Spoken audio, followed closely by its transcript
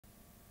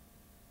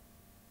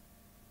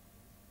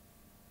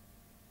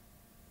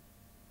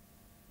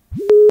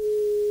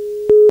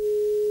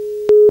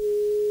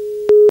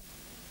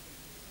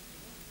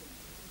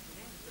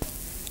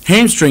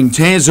Hamstring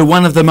tears are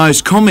one of the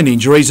most common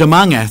injuries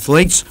among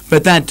athletes,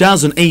 but that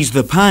doesn't ease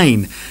the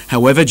pain.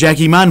 However,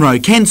 Jackie Munro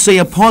can see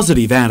a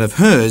positive out of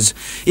hers.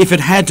 If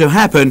it had to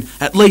happen,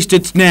 at least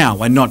it's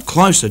now and not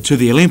closer to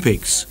the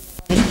Olympics.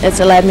 It's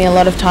allowed me a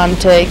lot of time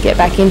to get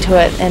back into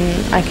it,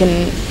 and I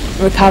can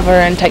recover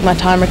and take my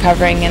time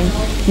recovering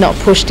and not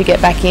push to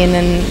get back in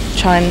and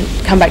try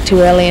and come back too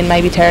early and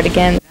maybe tear it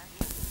again.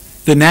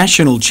 The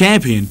national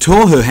champion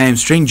tore her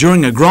hamstring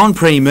during a Grand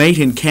Prix meet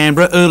in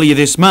Canberra earlier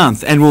this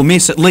month and will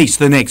miss at least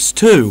the next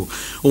two,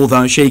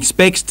 although she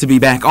expects to be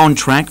back on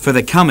track for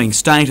the coming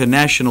state and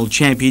national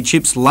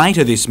championships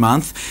later this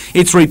month.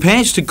 It's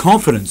repairs to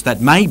confidence that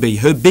may be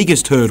her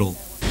biggest hurdle.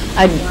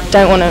 I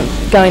don't want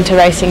to go into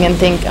racing and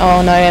think,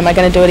 oh no, am I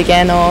going to do it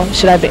again, or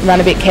should I run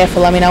a bit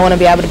careful? I mean, I want to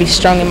be able to be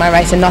strong in my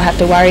race and not have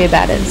to worry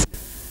about it.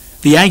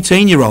 The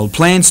 18-year-old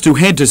plans to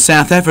head to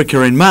South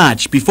Africa in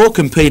March before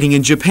competing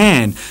in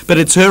Japan, but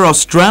it's her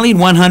Australian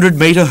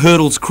 100-metre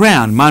hurdles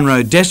crown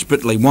Munro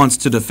desperately wants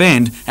to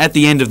defend at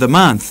the end of the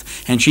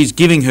month, and she's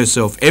giving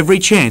herself every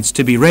chance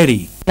to be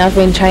ready. I've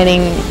been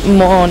training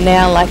more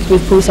now, like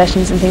with pool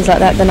sessions and things like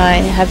that, than I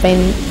have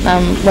been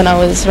when I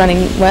was running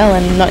well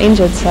and not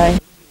injured. So.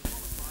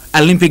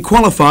 Olympic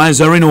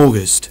qualifiers are in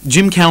August.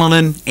 Jim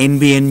Callanan,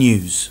 NBN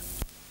News.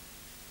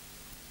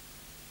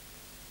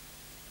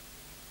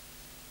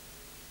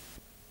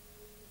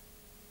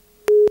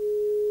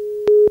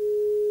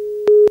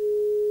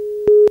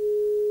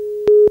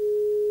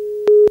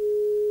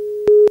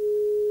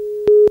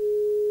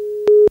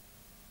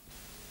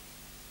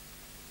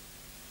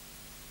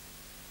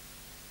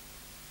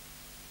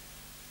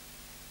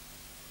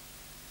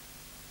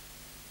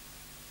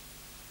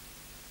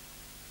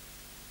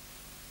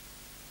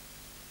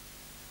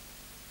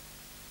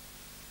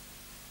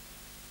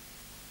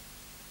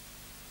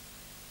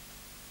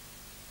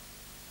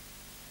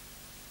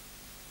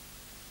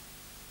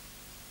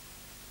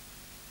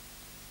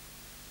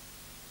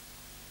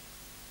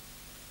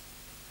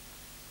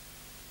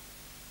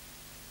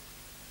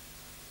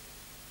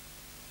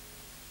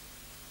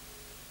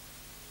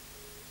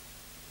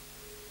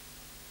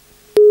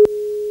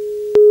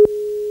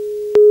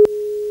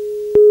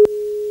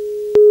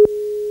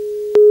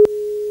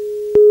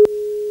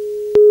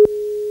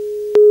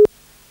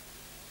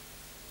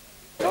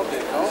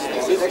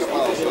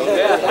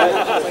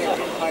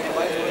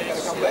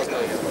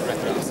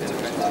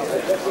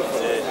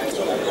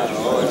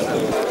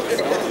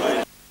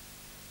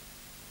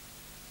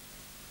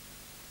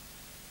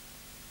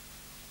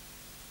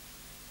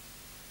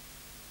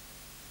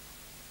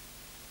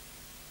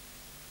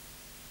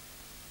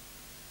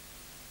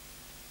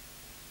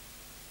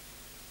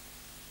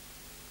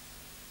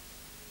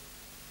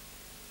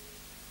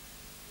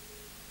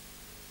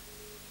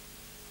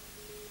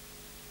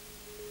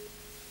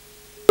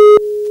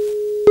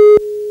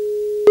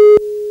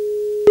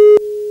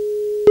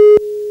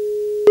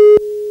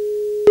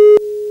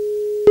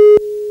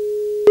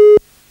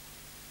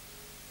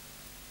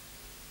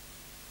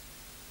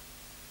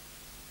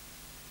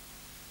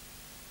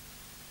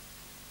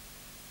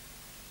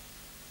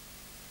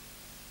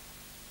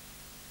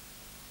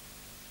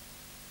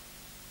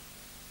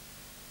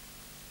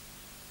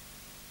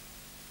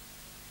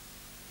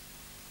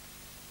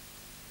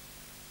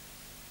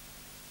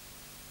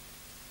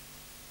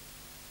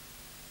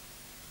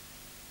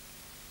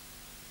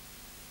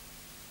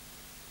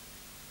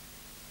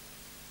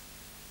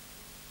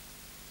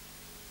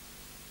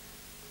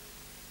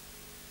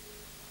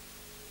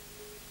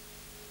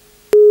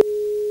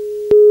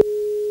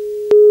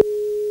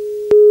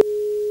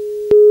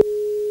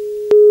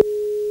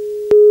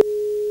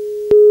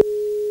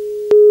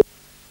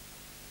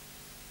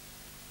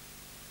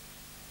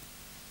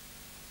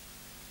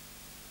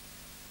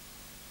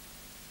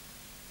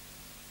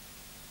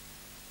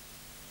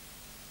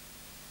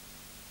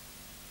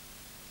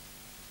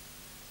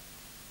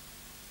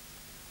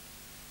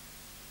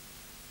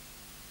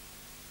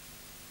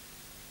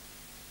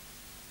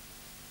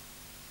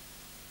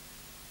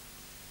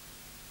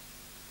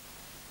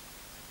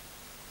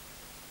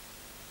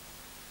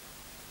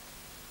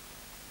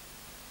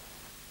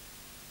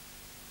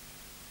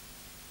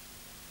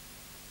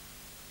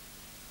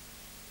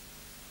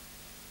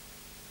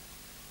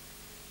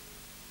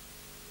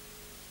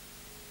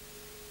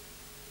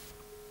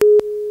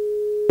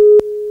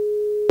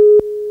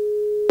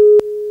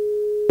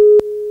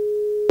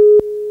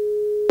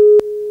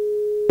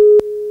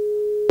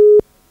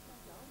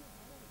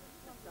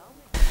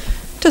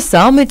 To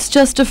some, it's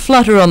just a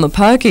flutter on the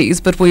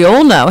pokies, but we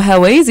all know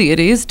how easy it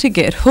is to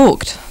get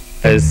hooked.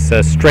 As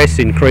stress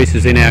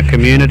increases in our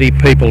community,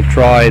 people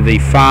try the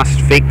fast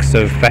fix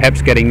of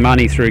perhaps getting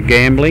money through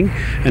gambling,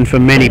 and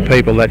for many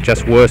people that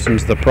just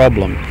worsens the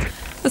problem.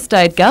 The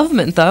state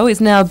government, though, is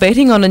now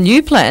betting on a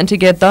new plan to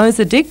get those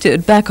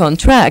addicted back on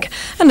track,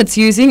 and it's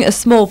using a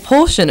small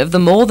portion of the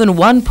more than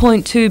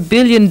 $1.2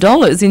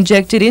 billion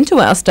injected into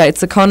our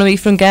state's economy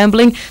from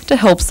gambling to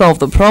help solve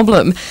the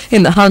problem.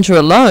 In the Hunter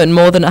alone,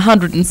 more than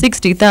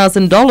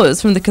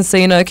 $160,000 from the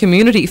Casino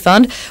Community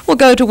Fund will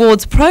go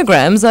towards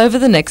programs over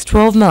the next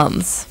 12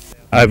 months.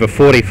 Over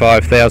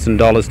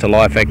 $45,000 to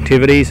life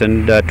activities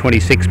and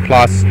 26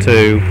 plus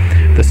to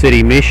the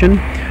city mission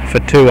for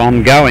 2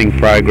 ongoing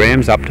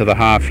programs up to the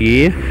half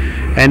year,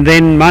 and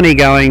then money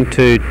going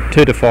to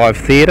 2 to 5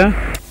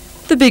 theatre.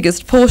 The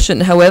biggest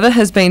portion, however,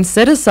 has been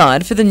set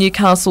aside for the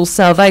Newcastle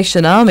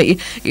Salvation Army.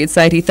 Its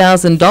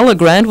 $80,000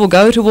 grant will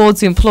go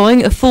towards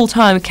employing a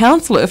full-time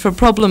counsellor for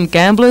problem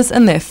gamblers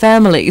and their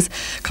families.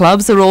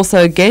 Clubs are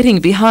also getting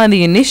behind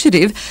the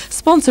initiative,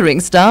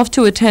 sponsoring staff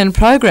to attend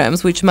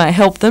programs which may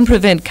help them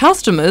prevent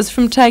customers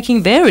from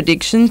taking their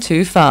addiction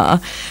too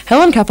far.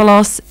 Helen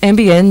Kapalos,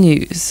 NBN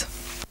News.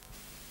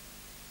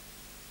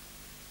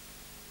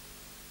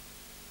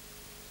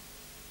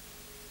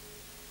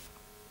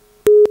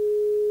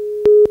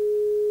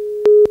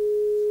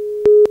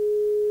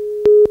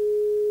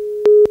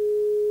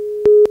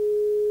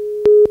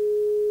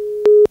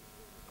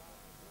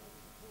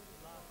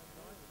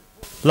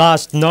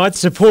 Last night,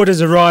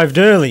 supporters arrived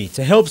early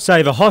to help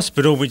save a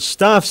hospital which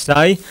staff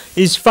say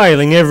is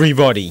failing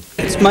everybody.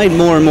 It's made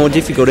more and more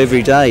difficult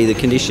every day. The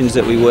conditions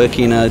that we work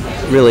in are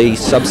really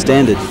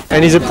substandard.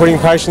 And is it putting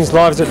patients'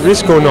 lives at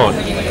risk or not?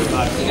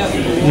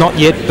 Not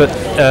yet, but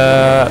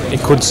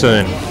it could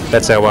soon.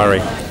 That's our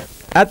worry.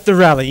 At the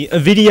rally, a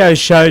video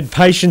showed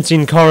patients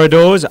in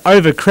corridors,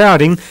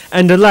 overcrowding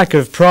and a lack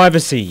of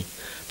privacy.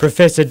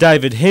 Professor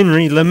David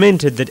Henry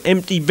lamented that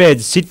empty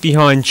beds sit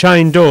behind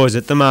chained doors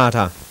at the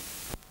Mater.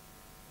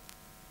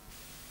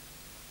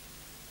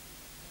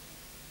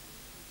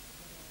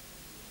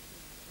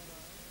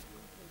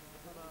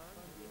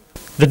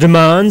 The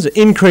demands: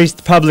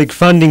 increased public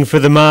funding for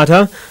the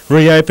Mater,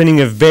 reopening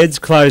of beds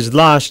closed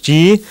last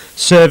year,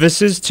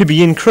 services to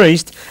be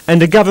increased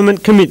and a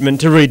government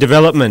commitment to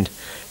redevelopment.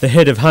 The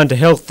head of Hunter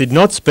Health did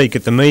not speak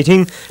at the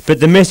meeting, but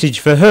the message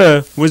for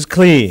her was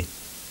clear.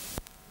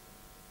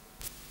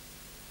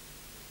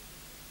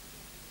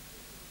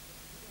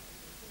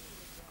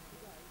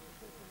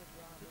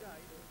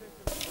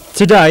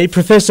 Today,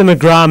 Professor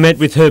McGrath met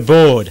with her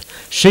board.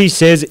 She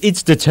says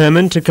it's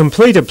determined to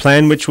complete a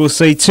plan which will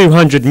see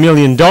 $200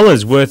 million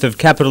worth of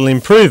capital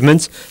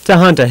improvements to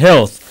Hunter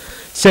Health.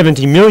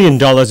 $70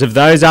 million of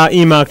those are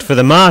earmarked for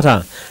the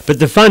Mater, but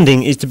the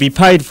funding is to be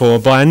paid for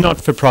by a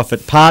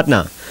not-for-profit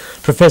partner.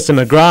 Professor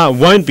McGrath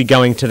won't be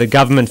going to the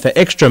government for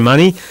extra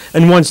money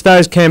and wants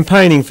those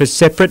campaigning for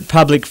separate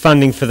public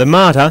funding for the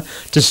Mater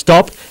to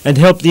stop and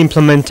help the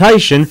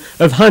implementation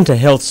of Hunter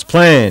Health's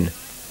plan.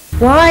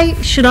 Why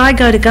should I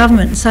go to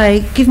government and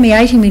say, give me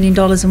 $80 million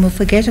and we'll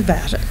forget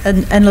about it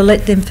and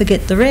let them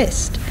forget the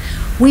rest?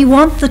 We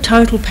want the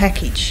total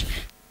package.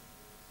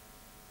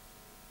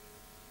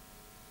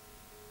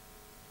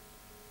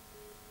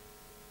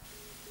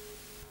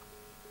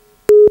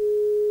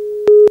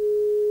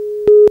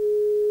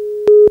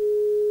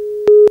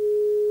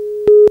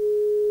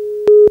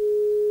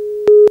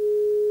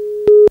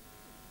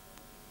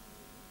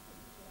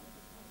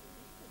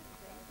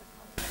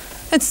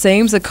 It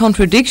seems a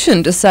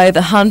contradiction to say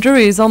the Hunter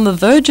is on the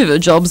verge of a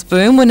jobs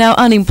boom when our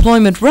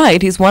unemployment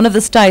rate is one of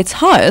the state's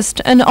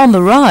highest and on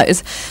the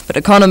rise. But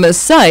economists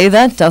say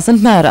that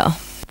doesn't matter.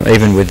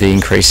 Even with the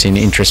increase in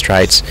interest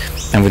rates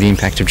and with the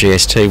impact of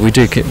GST,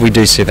 we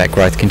do see that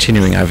growth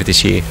continuing over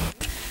this year.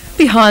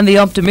 Behind the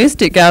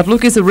optimistic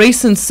outlook is a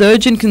recent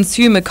surge in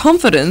consumer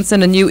confidence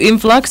and a new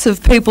influx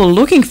of people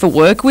looking for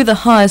work with a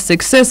higher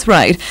success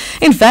rate.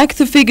 In fact,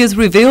 the figures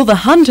reveal the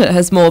Hunter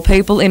has more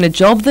people in a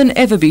job than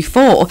ever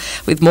before,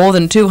 with more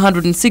than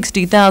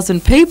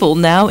 260,000 people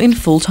now in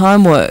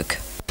full-time work.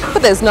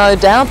 But there's no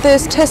doubt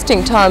there's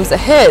testing times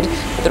ahead,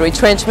 with the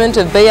retrenchment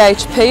of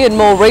BHP and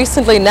more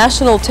recently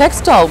national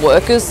textile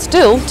workers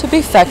still to be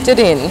factored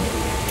in.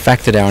 The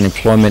fact that our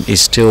unemployment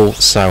is still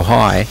so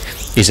high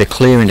is a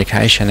clear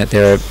indication that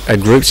there are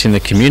groups in the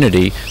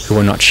community who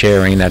are not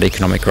sharing that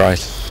economic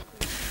growth.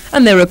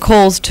 And there are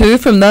calls too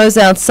from those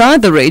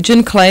outside the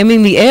region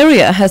claiming the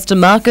area has to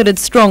market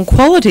its strong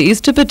qualities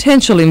to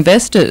potential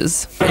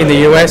investors. In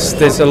the US,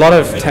 there's a lot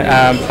of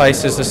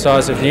places the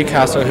size of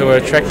Newcastle who are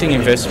attracting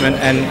investment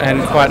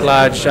and quite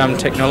large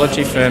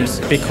technology firms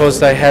because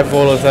they have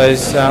all of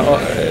those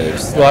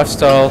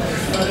lifestyle,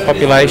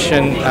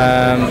 population,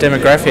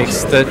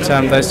 demographics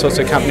that those sorts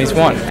of companies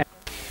want.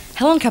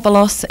 Helen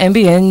Kapalos,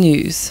 NBN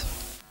News.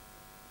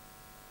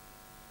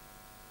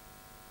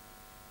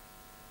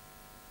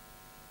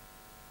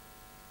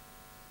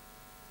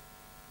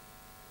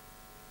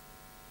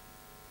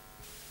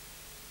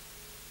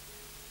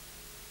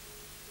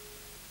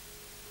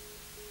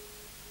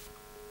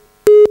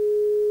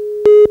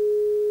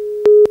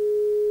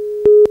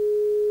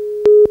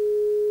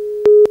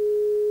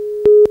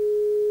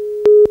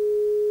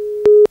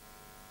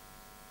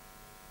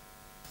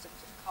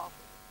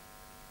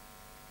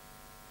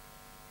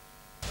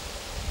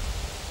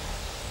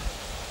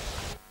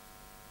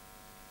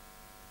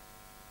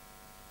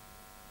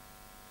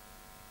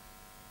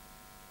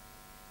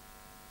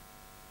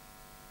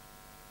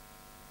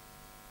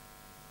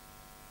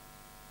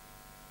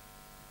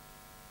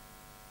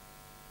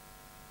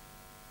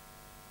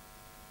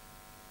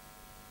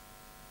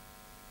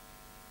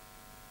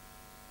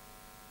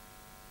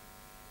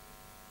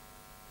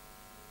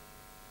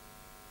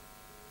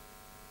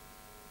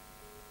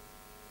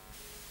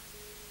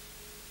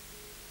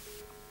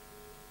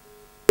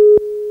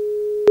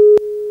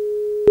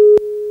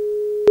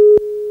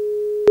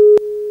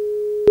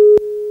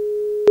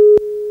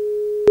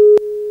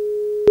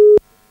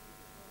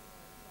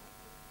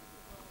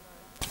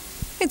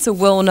 It's a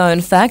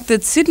well-known fact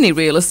that Sydney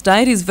real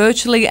estate is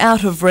virtually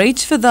out of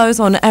reach for those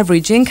on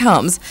average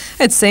incomes.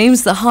 It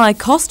seems the high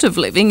cost of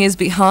living is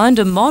behind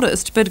a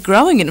modest but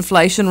growing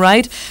inflation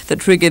rate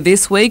that triggered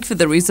this week for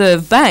the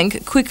Reserve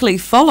Bank, quickly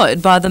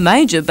followed by the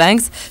major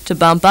banks to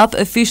bump up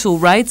official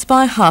rates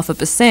by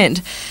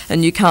 0.5%. A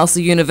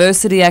Newcastle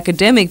University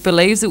academic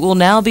believes it will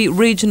now be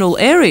regional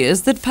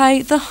areas that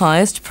pay the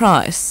highest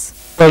price.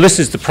 Well, this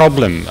is the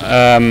problem.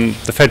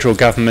 The federal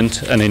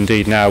government, and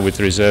indeed now with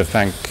the Reserve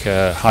Bank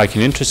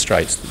hiking interest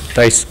rates,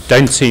 they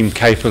don't seem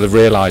capable of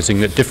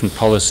realising that different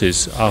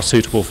policies are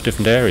suitable for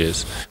different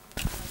areas.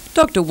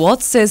 Dr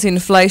Watts says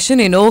inflation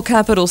in all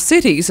capital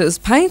cities has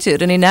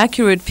painted an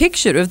inaccurate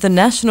picture of the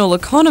national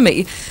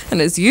economy,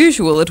 and as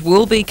usual it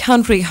will be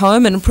country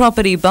home and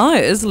property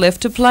buyers left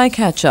to play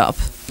catch-up.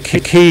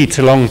 Key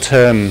to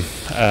long-term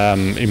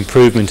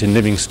improvement in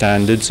living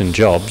standards and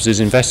jobs is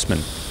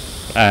investment.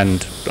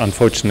 And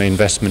unfortunately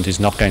investment is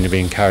not going to be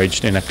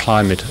encouraged in a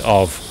climate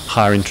of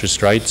higher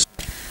interest rates.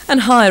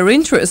 And higher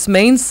interest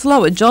means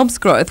slower jobs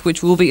growth,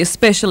 which will be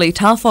especially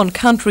tough on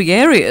country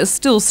areas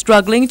still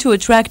struggling to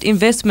attract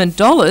investment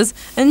dollars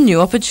and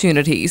new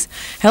opportunities.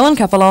 Helen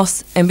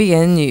Kapalos,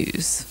 NBN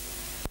News.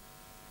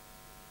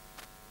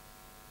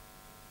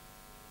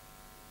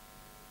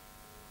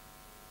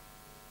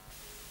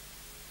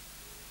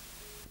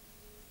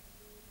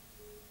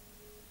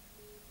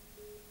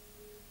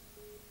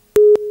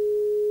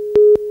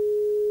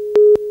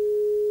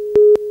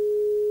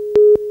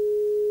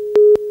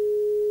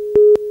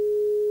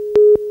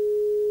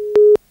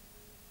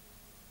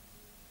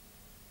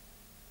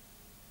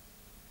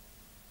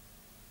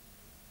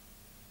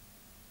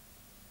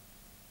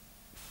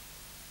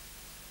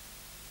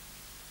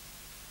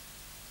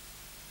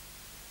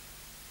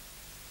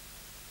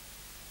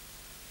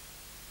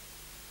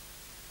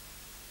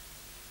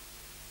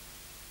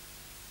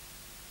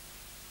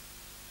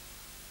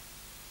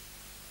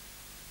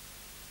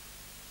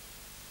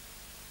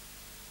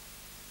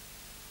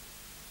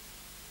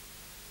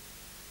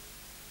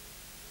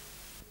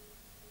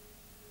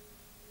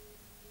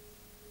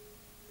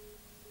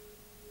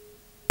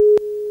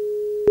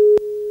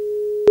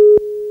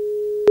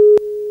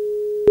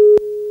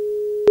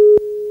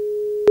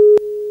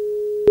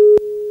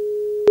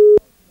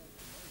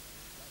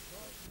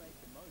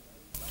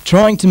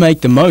 Trying to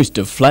make the most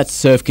of flat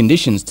surf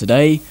conditions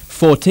today,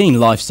 14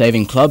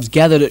 life-saving clubs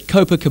gathered at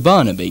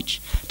Copacabana Beach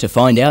to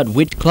find out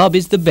which club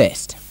is the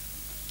best.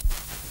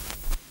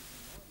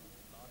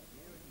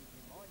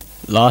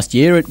 Last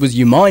year it was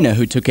Umina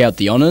who took out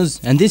the honours,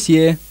 and this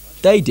year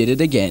they did it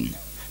again.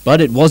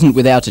 But it wasn't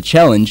without a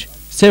challenge,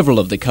 several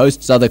of the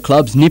coast's other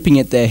clubs nipping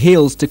at their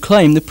heels to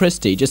claim the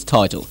prestigious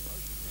title.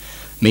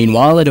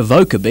 Meanwhile at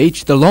Avoca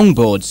Beach, the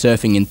longboard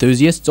surfing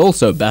enthusiasts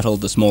also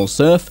battled the small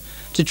surf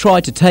to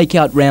try to take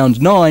out round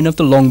 9 of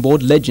the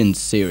Longboard Legends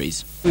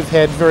series. We've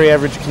had very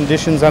average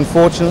conditions,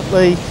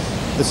 unfortunately.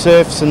 The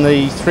surf's in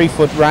the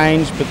 3-foot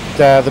range,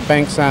 but the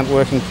banks aren't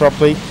working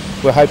properly.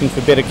 We're hoping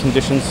for better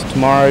conditions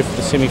tomorrow for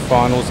the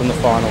semi-finals and the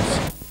finals.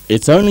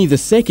 It's only the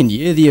second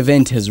year the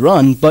event has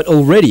run, but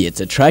already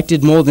it's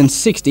attracted more than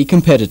 60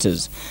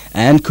 competitors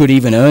and could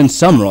even earn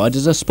some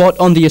riders a spot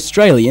on the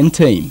Australian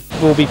team.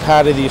 We'll be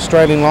part of the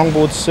Australian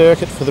longboard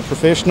circuit for the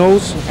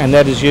professionals, and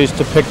that is used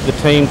to pick the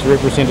team to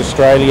represent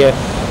Australia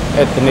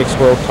at the next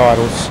World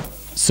Titles.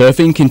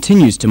 Surfing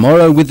continues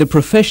tomorrow with the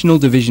professional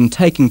division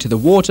taking to the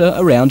water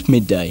around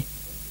midday.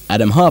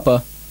 Adam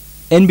Harper,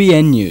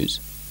 NBN News.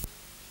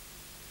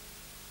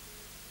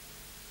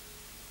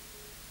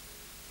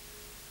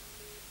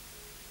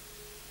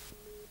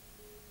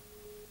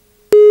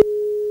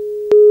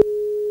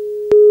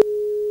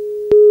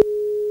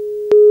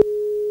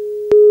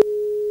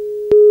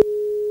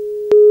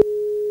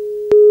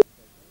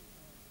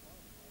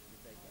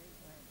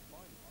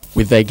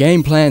 With their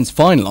game plans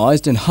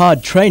finalised and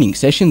hard training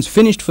sessions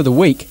finished for the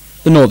week,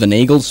 the Northern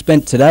Eagles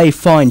spent today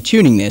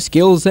fine-tuning their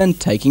skills and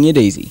taking it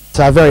easy.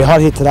 So very hot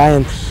here today,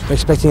 and we're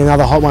expecting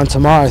another hot one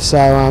tomorrow,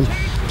 so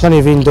plenty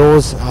of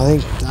indoors I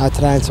think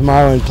today and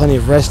tomorrow, and plenty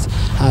of rest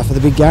for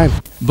the big game.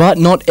 But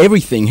not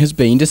everything has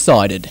been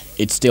decided.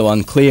 It's still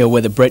unclear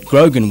whether Brett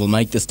Grogan will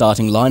make the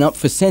starting lineup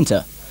for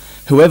centre.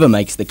 Whoever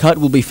makes the cut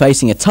will be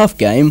facing a tough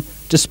game,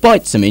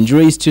 despite some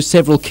injuries to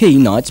several key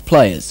Knights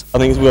players. I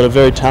think we've got a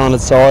very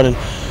talented side, and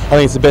I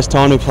think it's the best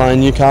time to play in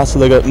Newcastle.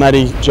 They've got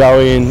Matty,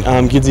 Joey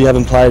and Gidsy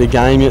haven't played a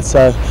game yet,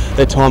 so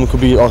their time could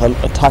be like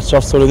a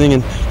touch-off sort of thing,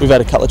 and we've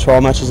had a couple of trial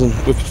matches and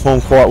we've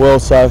performed quite well,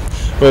 so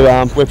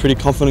we're pretty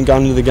confident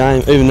going into the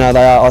game, even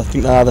though I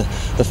think they are the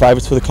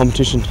favourites for the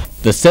competition.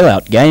 The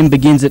sellout game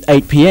begins at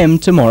 8 p.m.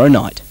 tomorrow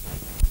night.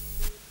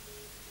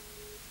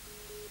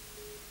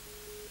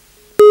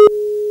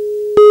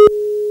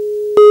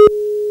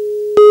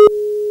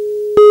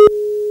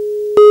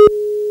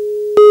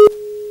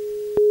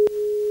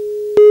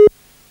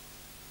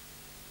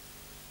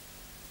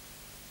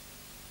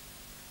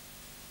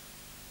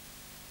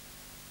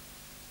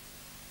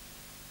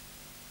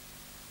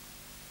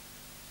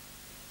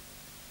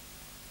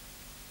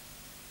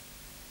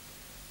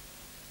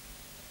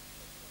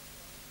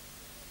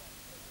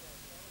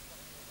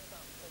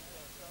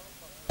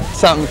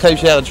 something that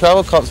keeps you out of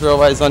trouble. Cops are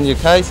always on your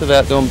case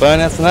about doing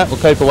burnouts and that.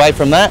 We'll keep away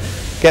from that,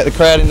 get the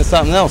crowd into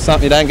something else,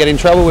 something you don't get in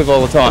trouble with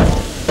all the time.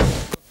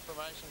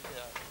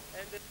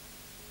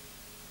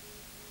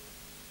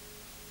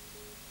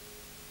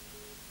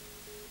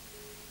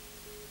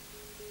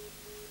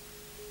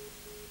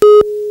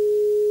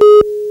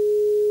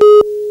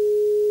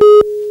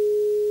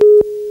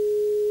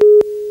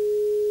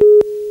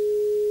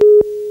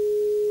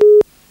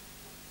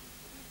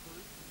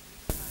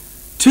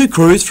 Two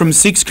crews from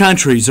 6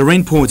 countries are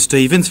in Port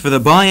Stephens for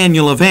the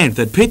biannual event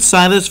that pits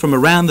sailors from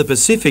around the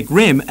Pacific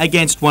Rim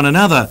against one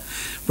another.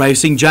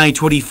 Racing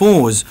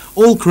J24s,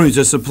 all crews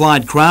are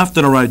supplied craft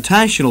on a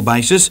rotational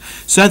basis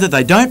so that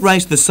they don't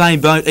race the same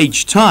boat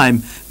each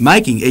time,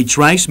 making each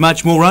race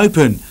much more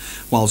open.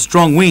 While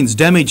strong winds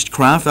damaged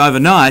craft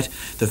overnight,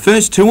 the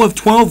first 2 of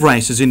 12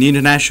 races in the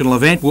international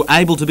event were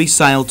able to be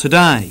sailed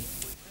today.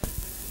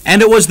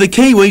 And it was the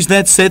Kiwis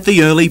that set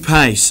the early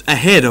pace,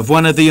 ahead of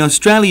one of the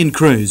Australian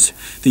crews.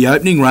 The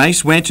opening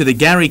race went to the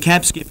Gary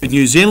Capskip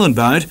New Zealand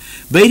boat,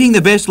 beating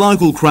the best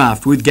local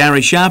craft with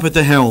Gary Sharp at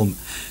the helm.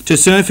 To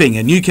surfing,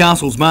 and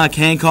Newcastle's Mark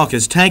Hancock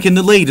has taken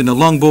the lead in the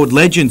Longboard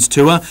Legends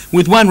Tour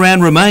with 1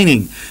 round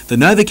remaining. The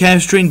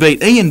Novocastrian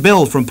beat Ian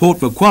Bell from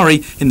Port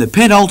Macquarie in the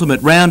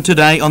penultimate round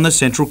today on the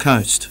Central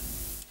Coast.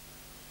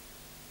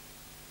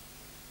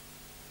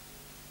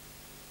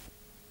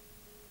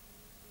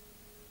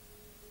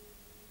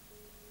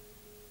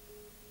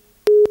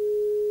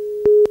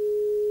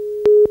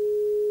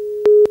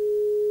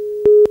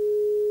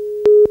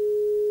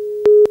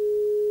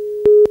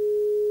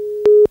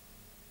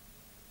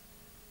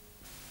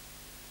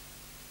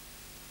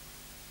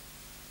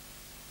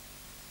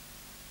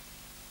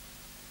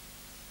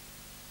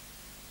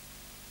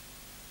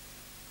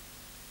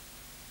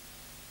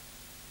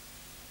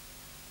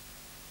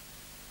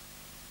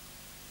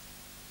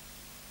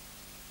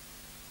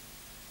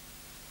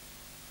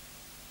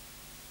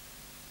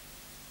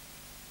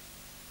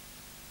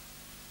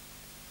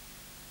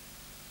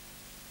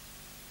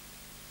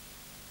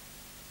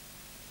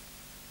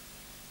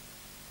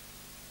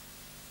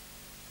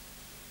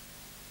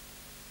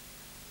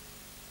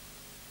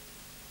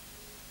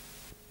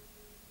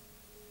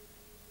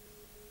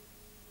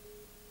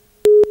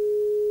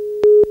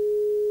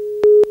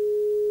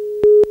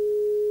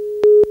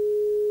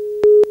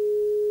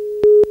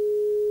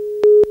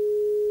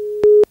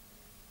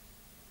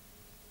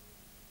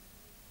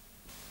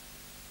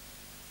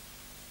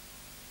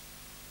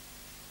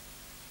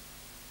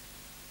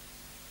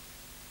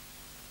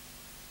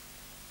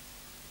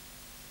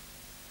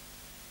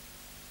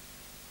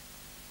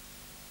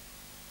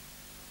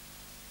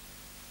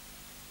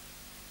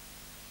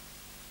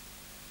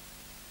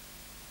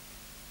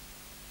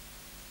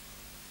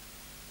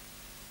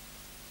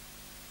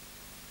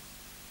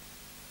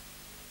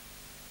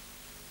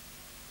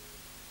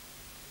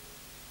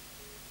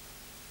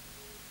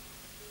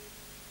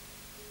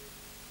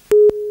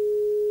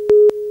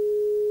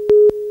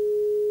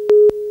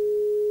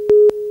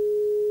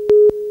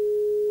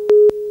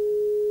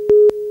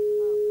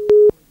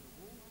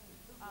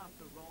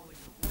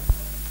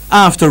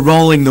 After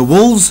rolling the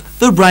Wolves,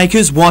 the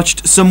Breakers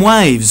watched some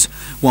waves,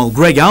 while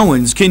Greg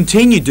Owens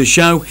continued to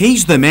show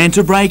he's the man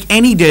to break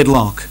any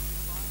deadlock.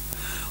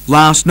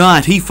 Last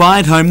night he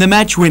fired home the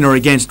match winner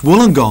against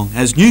Wollongong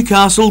as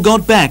Newcastle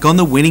got back on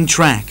the winning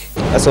track.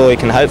 That's all we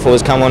can hope for,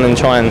 is come on and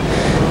try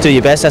and do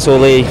your best. That's all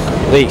Lee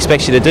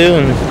expects you to do,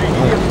 and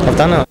I've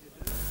done it.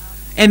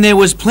 And there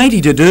was plenty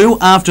to do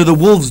after the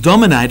Wolves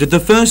dominated the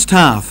first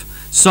half.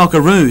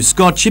 Socceroo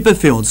Scott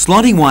Chipperfield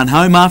slotting one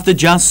home after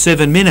just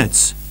 7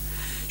 minutes.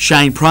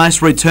 Shane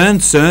Price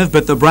returned serve,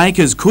 but the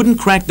Breakers couldn't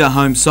crack the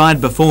home side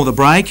before the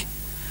break,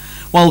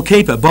 while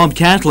keeper Bob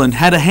Catlin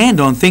had a hand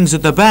on things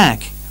at the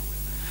back.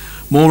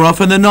 More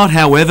often than not,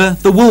 however,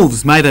 the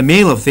Wolves made a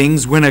meal of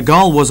things when a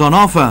goal was on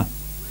offer.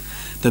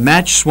 The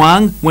match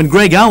swung when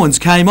Greg Owens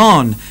came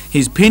on.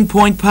 His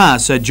pinpoint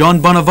pass at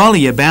John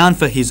Bonavolia bound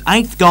for his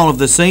 8th goal of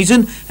the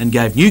season and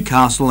gave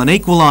Newcastle an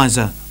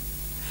equaliser.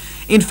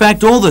 In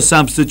fact, all the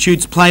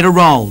substitutes played a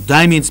role.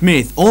 Damien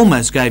Smith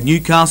almost gave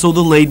Newcastle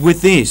the lead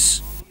with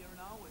this.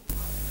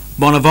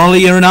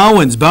 Bonavolia and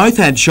Owens both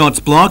had shots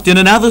blocked in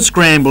another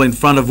scramble in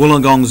front of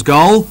Wollongong's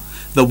goal.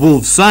 The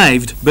Wolves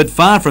saved, but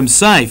far from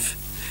safe.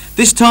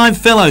 This time,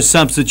 fellow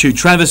substitute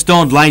Travis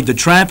Dodd laid the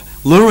trap,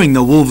 luring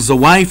the Wolves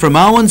away from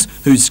Owens,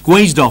 who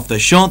squeezed off the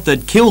shot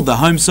that killed the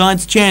home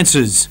side's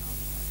chances.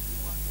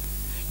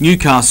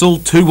 Newcastle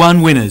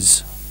 2-1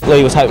 winners.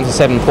 Lee was hoping for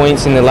 7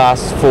 points in the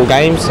last 4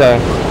 games, so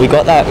we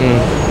got that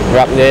and we're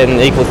up there in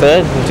equal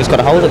third. We've just got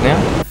to hold it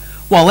now.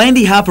 While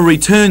Andy Harper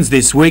returns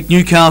this week,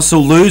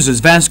 Newcastle loses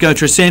Vasco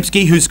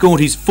Trzaskowski, who scored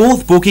his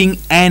 4th booking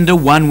and a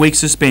 1-week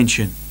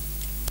suspension.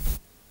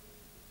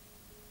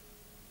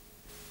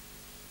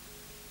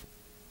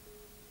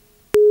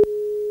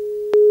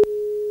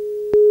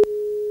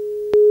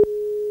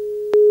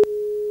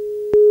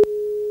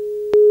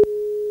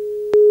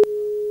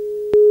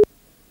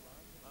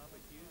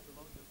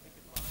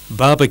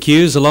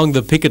 Barbecues along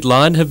the picket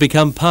line have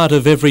become part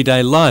of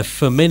everyday life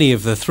for many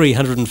of the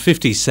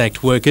 350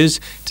 sacked workers.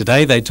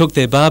 Today they took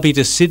their barbie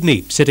to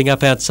Sydney, setting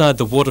up outside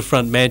the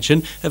waterfront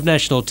mansion of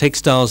National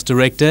Textiles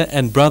Director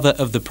and brother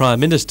of the Prime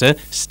Minister,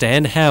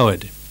 Stan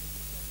Howard.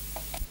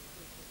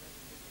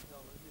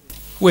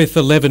 With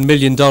 $11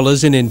 million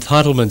in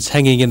entitlements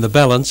hanging in the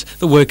balance,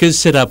 the workers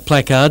set up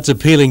placards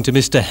appealing to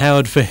Mr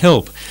Howard for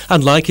help.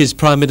 Unlike his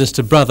Prime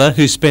Minister brother,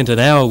 who spent an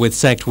hour with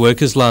sacked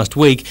workers last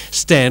week,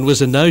 Stan was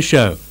a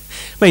no-show.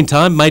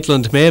 Meantime,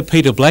 Maitland Mayor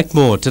Peter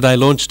Blackmore today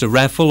launched a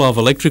raffle of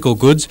electrical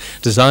goods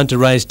designed to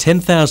raise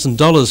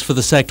 $10,000 for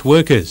the sacked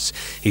workers.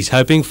 He's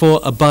hoping for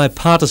a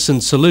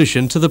bipartisan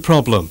solution to the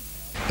problem.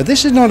 But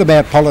this is not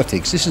about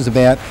politics, this is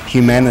about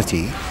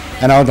humanity,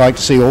 and I'd like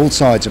to see all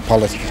sides of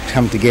politics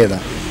come together.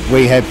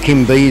 We have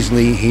Kim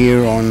Beazley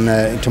here on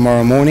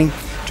tomorrow morning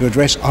to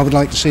address. I would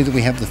like to see that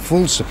we have the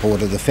full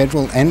support of the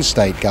federal and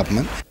state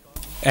government.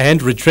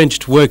 And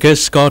retrenched worker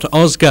Scott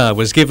Osgar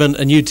was given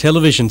a new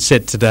television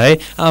set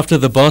today after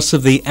the boss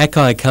of the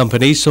Akai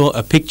company saw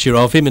a picture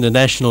of him in a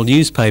national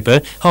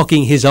newspaper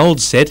hocking his old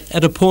set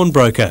at a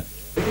pawnbroker.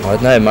 I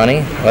had no money,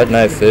 I had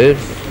no food.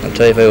 The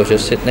TV was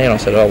just sitting there and I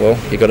said, oh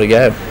well, you got to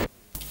go.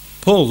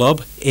 Paul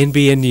Lobb,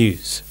 NBN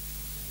News.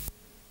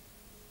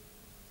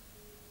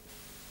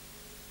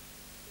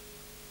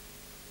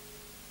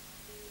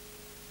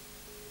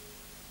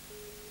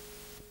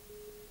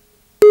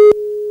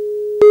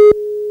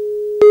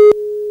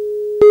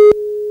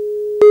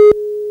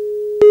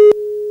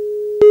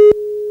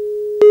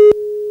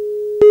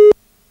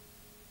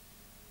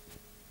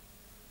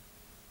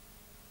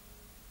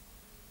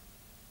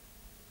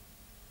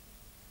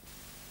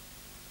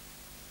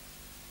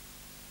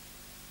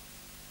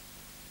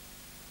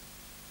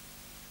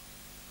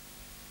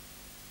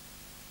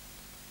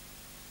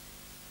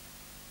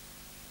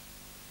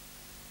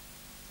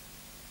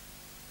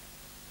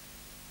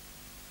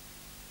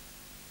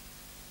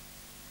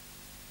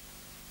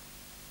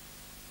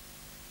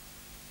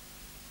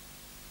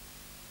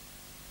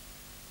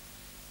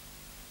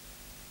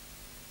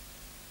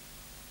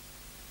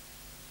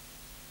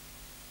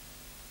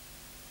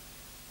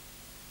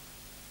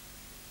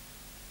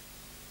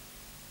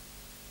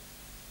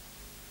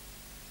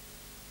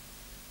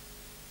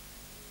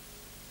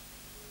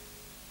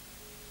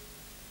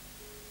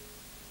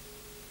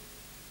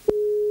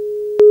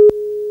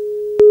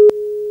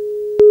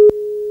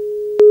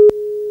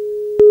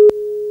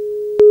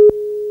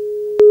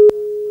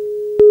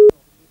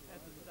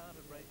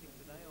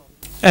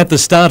 At the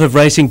start of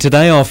racing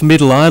today off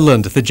Middle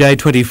Island, the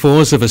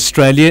J24s of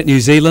Australia,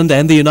 New Zealand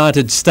and the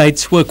United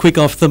States were quick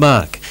off the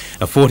mark.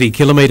 A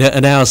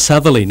 40km/h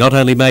southerly not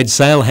only made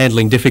sail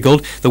handling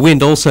difficult, the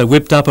wind also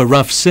whipped up a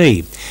rough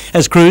sea.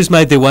 As crews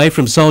made their way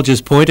from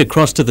Soldiers Point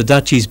across to the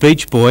Dutchies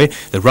Beach Buoy,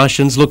 the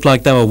Russians looked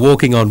like they were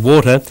walking on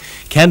water.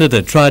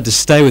 Canada tried to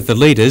stay with the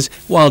leaders,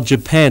 while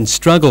Japan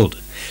struggled.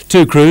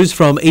 2 crews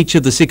from each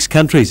of the 6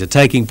 countries are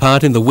taking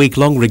part in the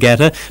week-long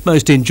regatta,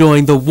 most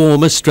enjoying the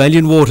warm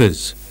Australian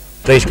waters.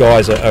 These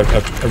guys are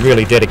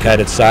really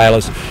dedicated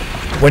sailors.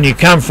 When you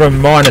come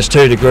from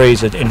 -2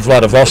 degrees in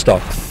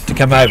Vladivostok to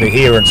come over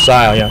here and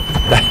sail, you know,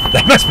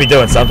 they must be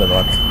doing something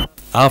right.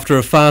 After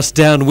a fast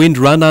downwind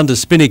run under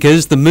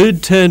spinnakers, the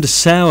mood turned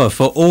sour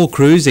for all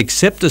crews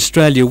except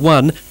Australia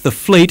 1, the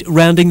fleet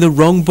rounding the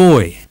wrong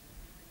buoy.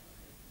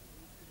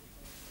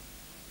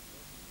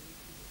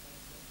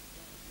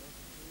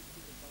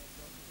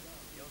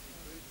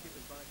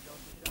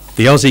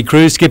 The Aussie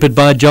crew, skippered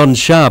by John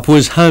Sharp,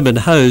 was home and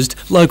hosed,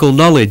 local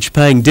knowledge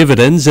paying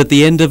dividends at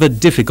the end of a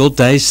difficult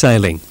day's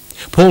sailing.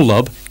 Paul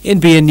Lobb,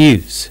 NBN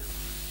News.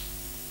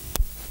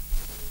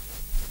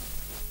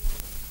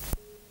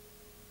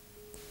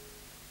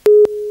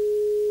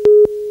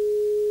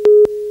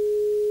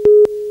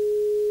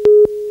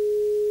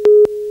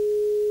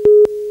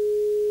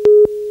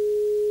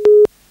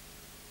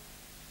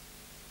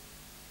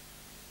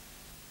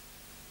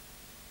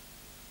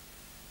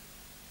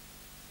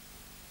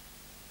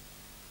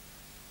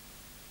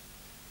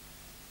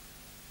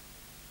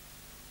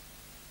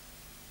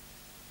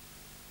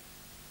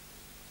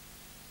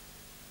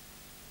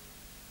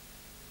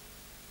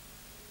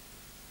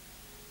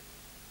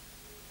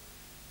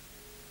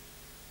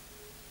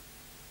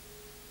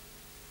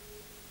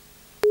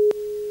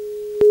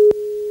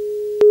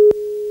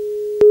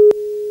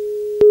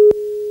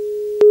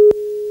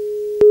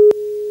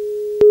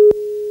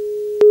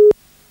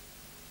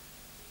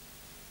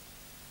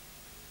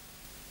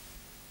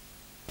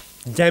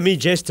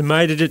 Damage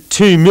estimated at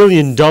 $2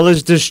 million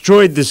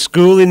destroyed the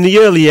school in the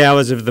early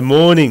hours of the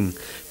morning.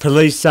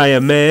 Police say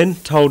a man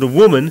told a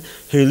woman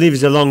who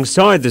lives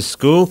alongside the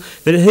school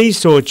that he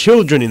saw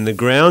children in the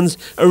grounds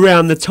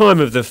around the time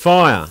of the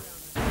fire.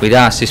 We'd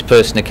asked this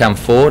person to come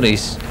forward.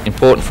 He's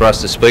important for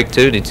us to speak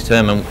to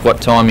determine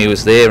what time he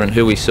was there and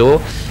who we saw,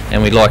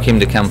 and we'd like him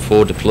to come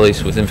forward to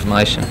police with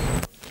information.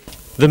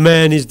 The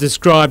man is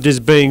described as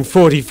being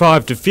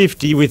 45 to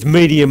 50 with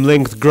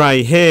medium-length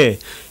grey hair.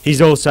 He's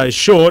also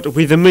short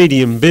with a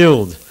medium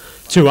build.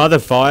 2 other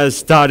fires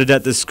started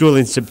at the school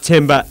in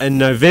September and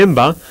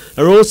November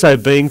are also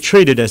being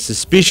treated as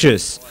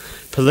suspicious.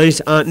 Police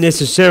aren't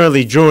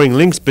necessarily drawing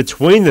links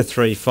between the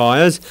 3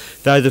 fires,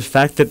 though the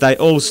fact that they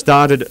all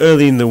started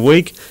early in the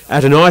week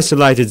at an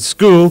isolated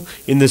school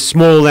in the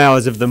small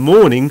hours of the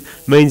morning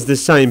means the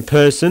same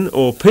person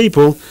or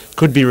people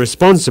could be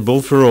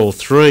responsible for all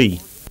 3.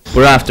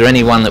 We're after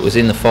anyone that was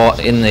in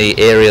the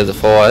area of the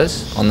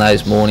fires on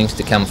those mornings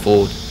to come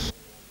forward.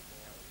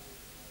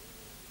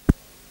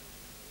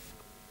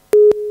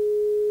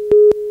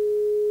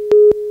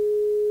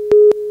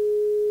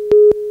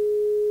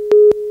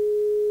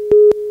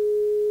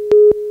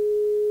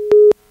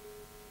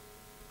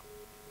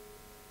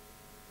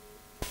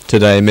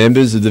 Today,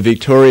 members of the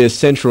Victoria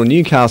Central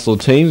Newcastle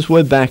teams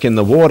were back in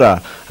the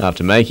water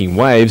after making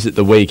waves at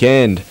the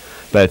weekend.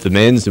 Both the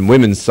men's and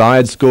women's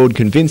sides scored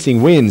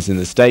convincing wins in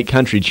the State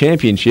Country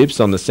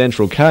Championships on the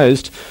Central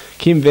Coast.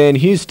 Kim Van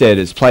Husted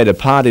has played a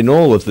part in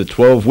all of the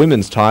 12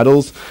 women's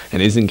titles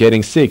and isn't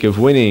getting sick of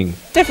winning.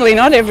 Definitely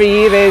not. Every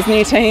year there's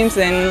new teams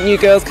and new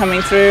girls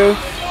coming through,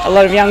 a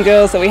lot of young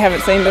girls that we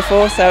haven't seen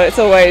before, so it's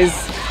always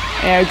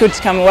good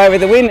to come away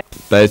with a win.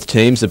 Both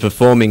teams are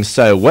performing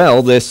so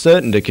well they're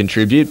certain to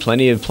contribute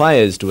plenty of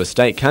players to a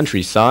State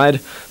Country side,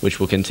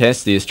 which will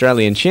contest the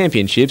Australian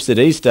Championships at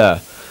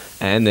Easter.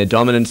 And their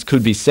dominance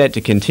could be set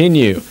to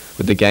continue,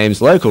 with the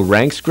game's local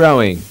ranks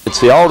growing. It's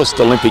the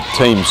oldest Olympic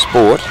team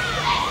sport,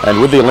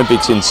 and with the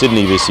Olympics in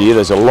Sydney this year,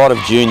 there's a lot of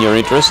junior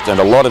interest and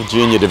a lot of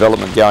junior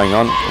development going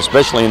on,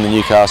 especially in the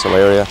Newcastle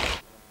area.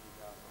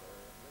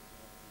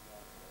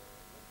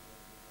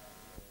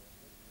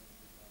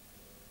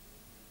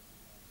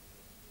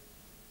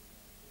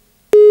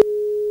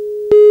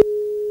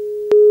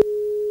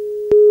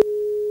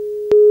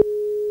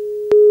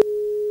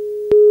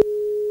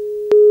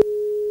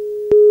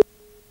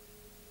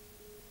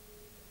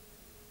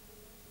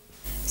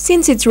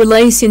 Since its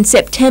release in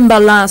September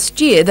last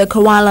year, the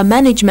Koala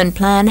Management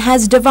Plan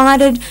has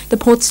divided the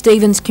Port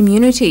Stephens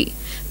community.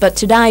 But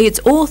today its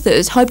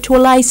authors hope to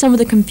allay some of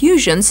the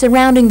confusion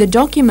surrounding the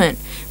document,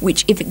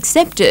 which, if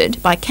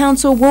accepted by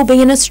Council, will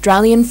be an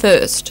Australian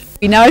first.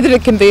 We know that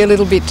it can be a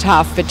little bit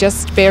tough, but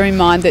just bear in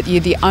mind that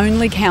you're the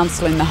only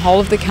council in the whole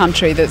of the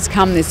country that's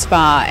come this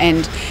far,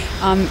 and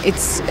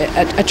it's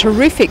a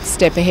terrific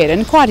step ahead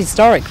and quite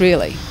historic,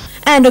 really.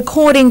 And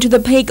according to the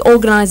Peak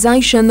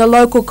organisation, the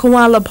local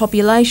koala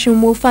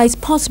population will face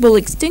possible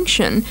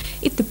extinction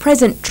if the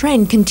present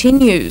trend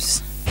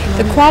continues.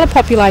 The koala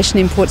population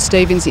in Port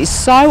Stephens is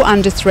so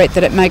under threat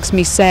that it makes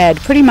me sad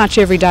pretty much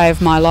every day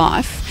of my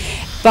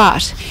life.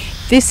 But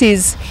this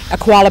is a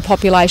koala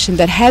population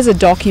that has a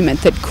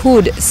document that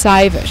could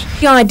save it.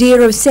 The idea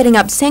of setting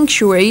up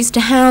sanctuaries to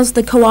house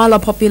the koala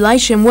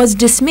population was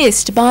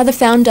dismissed by the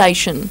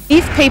foundation.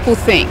 If people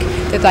think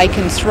that they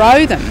can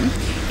throw them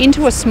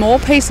into a small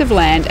piece of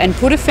land and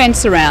put a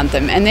fence around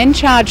them and then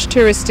charge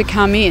tourists to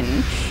come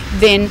in,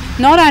 then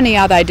not only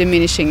are they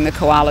diminishing the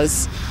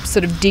koala's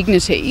sort of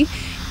dignity,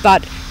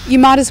 but you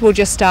might as well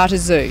just start a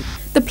zoo.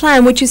 The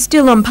plan, which is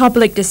still on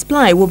public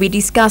display, will be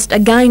discussed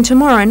again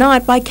tomorrow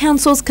night by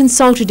Council's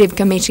Consultative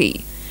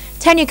Committee.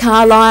 Tanya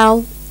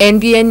Carlisle,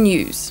 NBN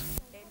News.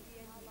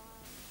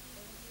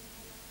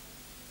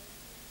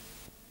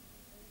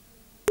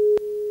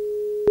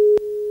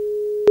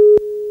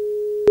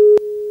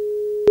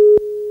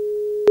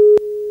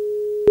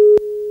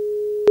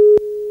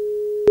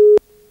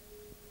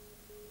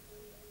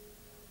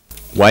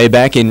 Way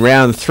back in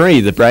round 3,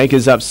 the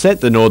Breakers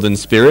upset the Northern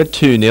Spirit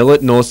 2-0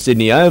 at North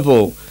Sydney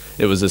Oval.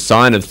 It was a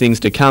sign of things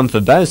to come for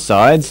both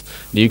sides.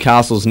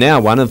 Newcastle's now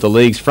one of the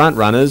league's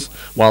front-runners,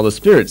 while the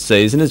Spirit's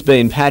season has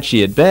been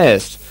patchy at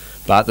best.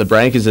 But the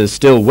Breakers are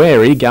still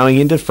wary going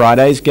into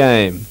Friday's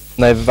game.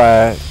 They've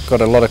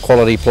got a lot of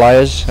quality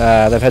players.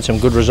 They've had some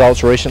good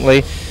results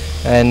recently,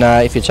 and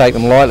if you take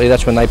them lightly,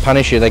 that's when they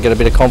punish you. They get a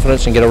bit of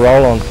confidence and get a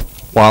roll on.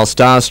 While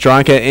star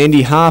striker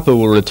Andy Harper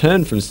will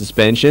return from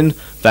suspension,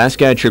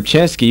 Vasco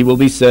Tripcheski will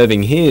be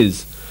serving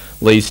his.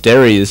 Lee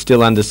Sterry is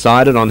still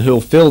undecided on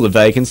who'll fill the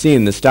vacancy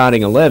in the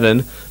starting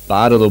 11,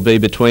 but it'll be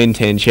between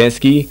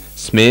Tancheski,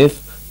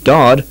 Smith,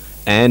 Dodd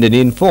and an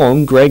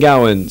informed Greg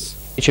Owens.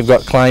 Each have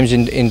got claims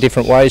in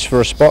different ways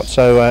for a spot,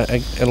 so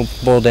it'll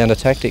boil down to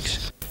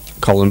tactics.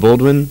 Colin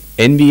Baldwin,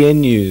 NBN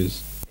News.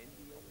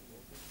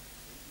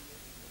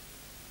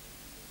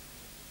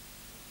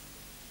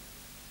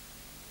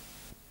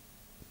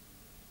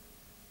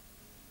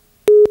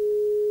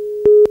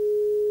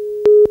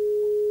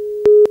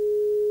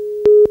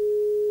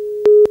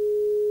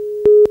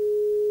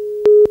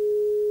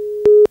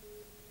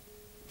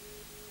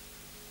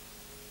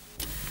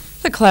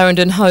 The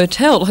Clarendon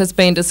Hotel has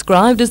been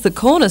described as the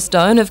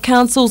cornerstone of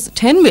Council's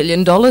 $10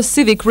 million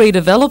civic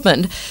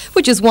redevelopment,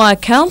 which is why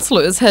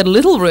councillors had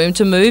little room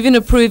to move in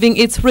approving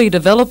its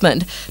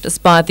redevelopment,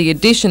 despite the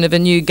addition of a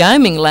new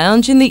gaming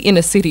lounge in the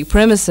inner city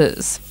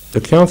premises.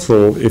 The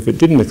council, if it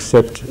didn't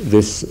accept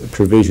this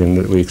provision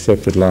that we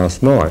accepted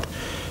last night,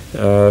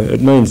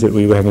 it means that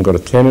we haven't got a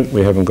tenant,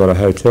 we haven't got a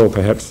hotel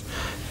perhaps,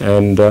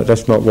 and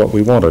that's not what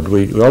we wanted.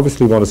 We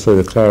obviously want to see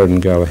the Clarendon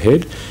go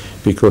ahead.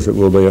 because it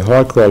will be a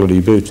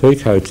high-quality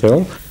boutique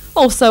hotel.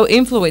 Also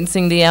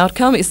influencing the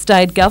outcome is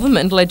state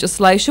government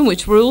legislation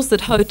which rules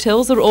that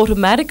hotels are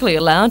automatically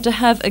allowed to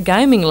have a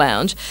gaming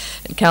lounge.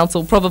 And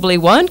council probably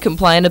won't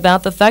complain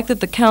about the fact that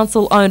the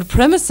council-owned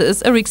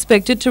premises are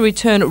expected to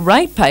return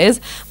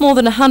ratepayers more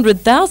than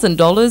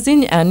 $100,000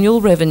 in annual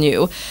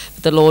revenue.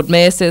 But the Lord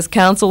Mayor says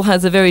council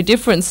has a very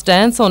different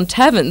stance on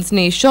taverns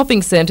near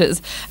shopping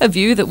centres, a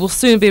view that will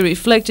soon be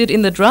reflected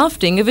in the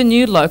drafting of a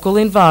new local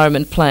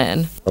environment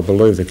plan. I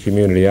believe the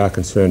community are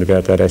concerned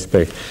about that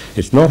aspect.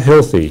 It's not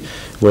healthy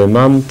where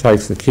mum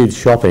takes the kids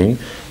shopping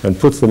and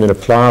puts them in a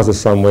plaza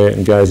somewhere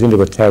and goes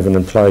into a tavern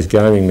and plays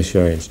gaming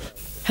machines.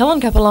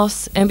 Helen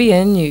Kapelos,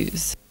 NBN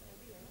News.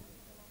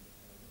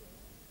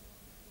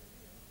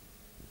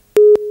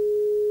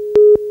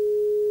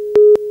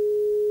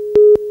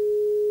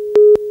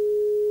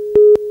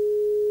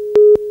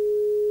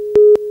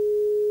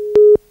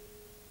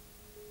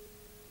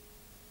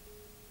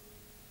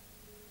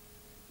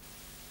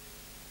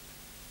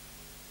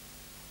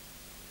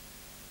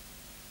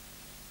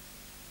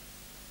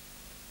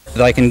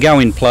 They can go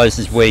in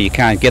places where you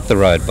can't get the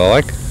road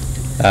bike,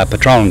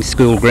 patrolling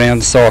school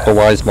grounds,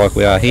 cycleways like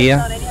we are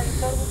here,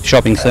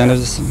 shopping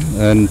centres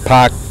and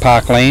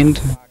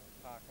parkland.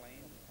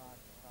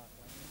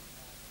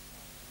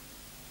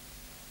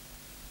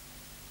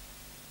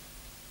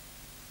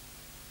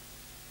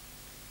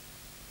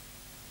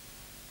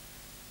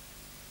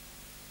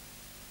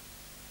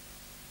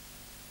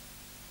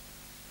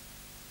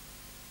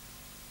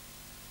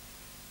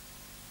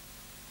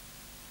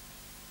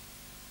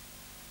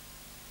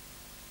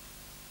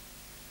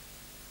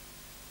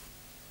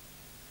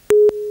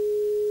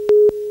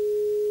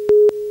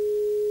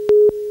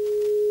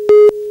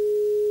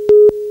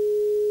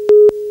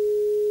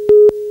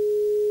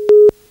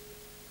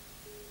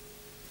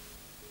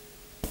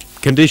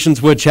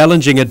 Conditions were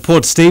challenging at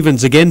Port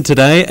Stephens again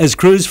today as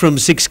crews from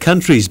 6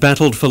 countries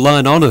battled for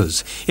line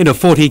honours. In a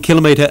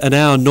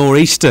 40km/h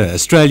nor'easter,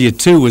 Australia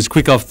too was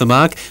quick off the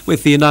mark,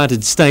 with the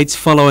United States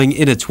following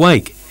in its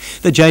wake.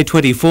 The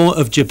J24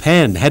 of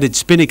Japan had its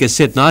spinnaker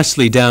set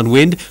nicely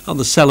downwind on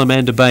the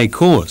Salamander Bay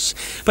course,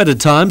 but at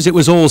times it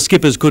was all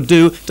skippers could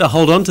do to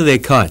hold on to their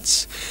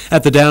kites.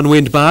 At the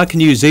downwind mark,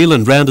 New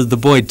Zealand rounded the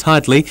buoy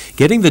tightly,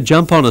 getting the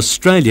jump on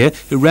Australia,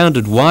 who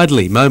rounded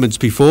widely moments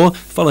before,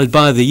 followed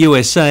by the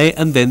USA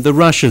and then the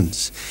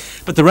Russians.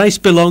 But the race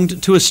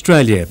belonged to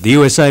Australia. The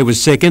USA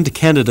was second,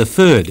 Canada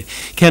third.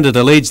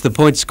 Canada leads the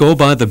point score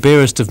by the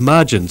barest of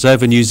margins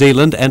over New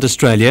Zealand and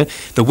Australia.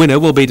 The winner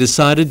will be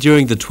decided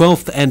during the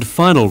 12th and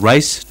final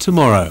race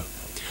tomorrow.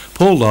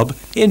 Paul Lobb,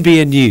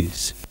 NBN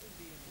News.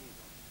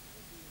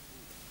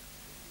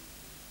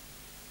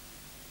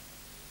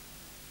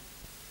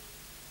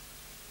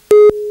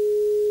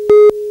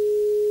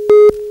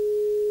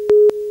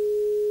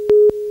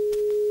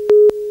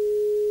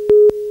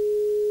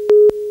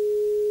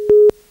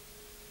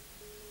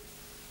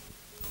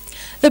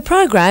 The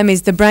program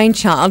is the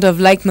brainchild of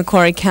Lake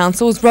Macquarie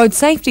Council's Road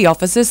Safety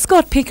Officer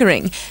Scott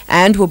Pickering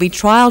and will be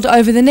trialled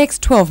over the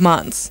next 12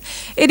 months.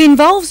 It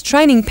involves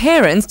training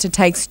parents to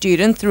take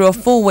students through a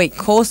 4-week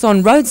course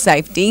on road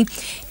safety,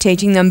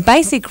 teaching them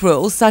basic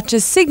rules such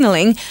as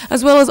signalling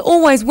as well as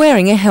always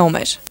wearing a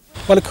helmet.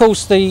 Well, of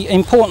course, the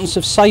importance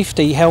of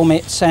safety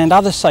helmets and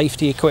other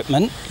safety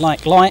equipment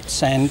like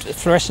lights and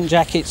fluorescent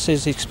jackets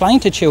is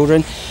explained to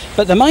children,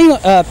 but the main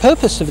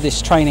purpose of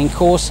this training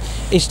course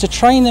is to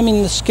train them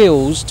in the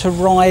skills to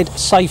ride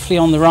safely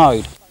on the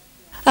road.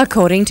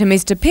 According to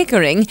Mr.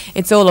 Pickering,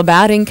 it's all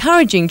about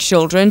encouraging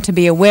children to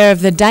be aware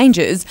of the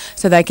dangers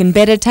so they can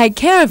better take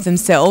care of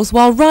themselves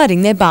while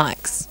riding their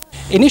bikes.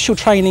 Initial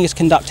training is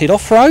conducted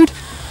off-road.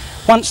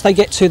 Once they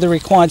get to the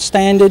required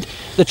standard,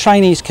 the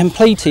training is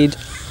completed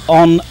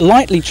on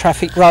lightly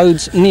trafficked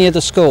roads near the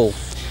school.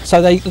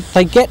 So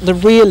they get the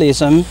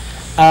realism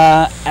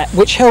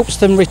which helps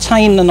them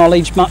retain the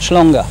knowledge much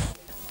longer.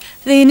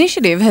 The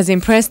initiative has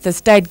impressed the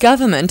state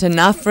government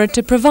enough for it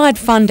to provide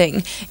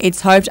funding.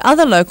 It's hoped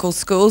other local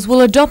schools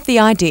will adopt the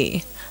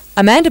idea.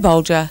 Amanda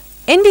Bolger,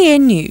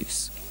 NBN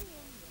News.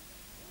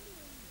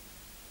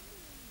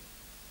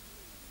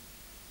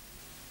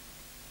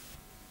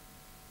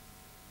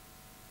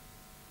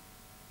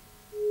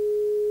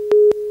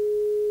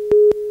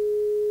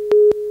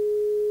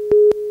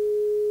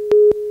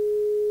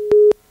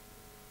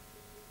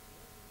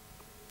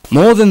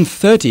 More than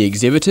 30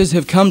 exhibitors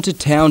have come to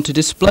town to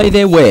display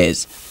their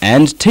wares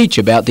and teach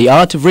about the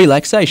art of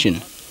relaxation.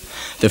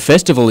 The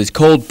festival is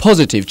called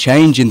Positive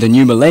Change in the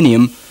New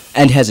Millennium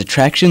and has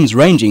attractions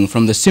ranging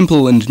from the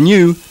simple and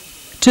new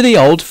to the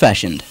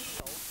old-fashioned.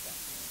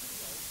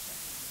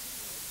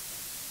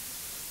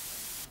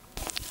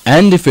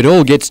 And if it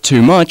all gets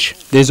too much,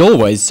 there's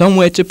always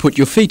somewhere to put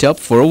your feet up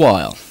for a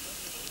while.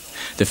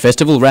 The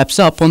festival wraps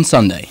up on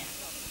Sunday.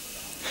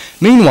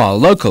 Meanwhile,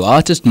 local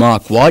artist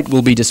Mark White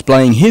will be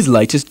displaying his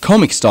latest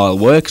comic-style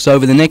works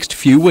over the next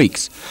few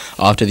weeks,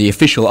 after the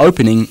official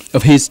opening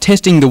of his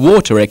Testing the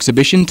Water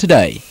exhibition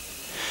today.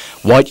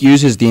 White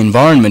uses the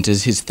environment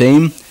as his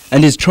theme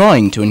and is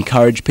trying to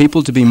encourage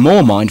people to be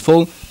more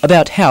mindful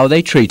about how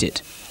they treat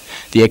it.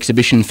 The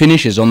exhibition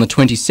finishes on the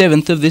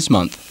 27th of this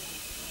month.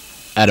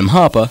 Adam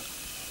Harper,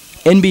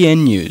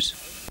 NBN News.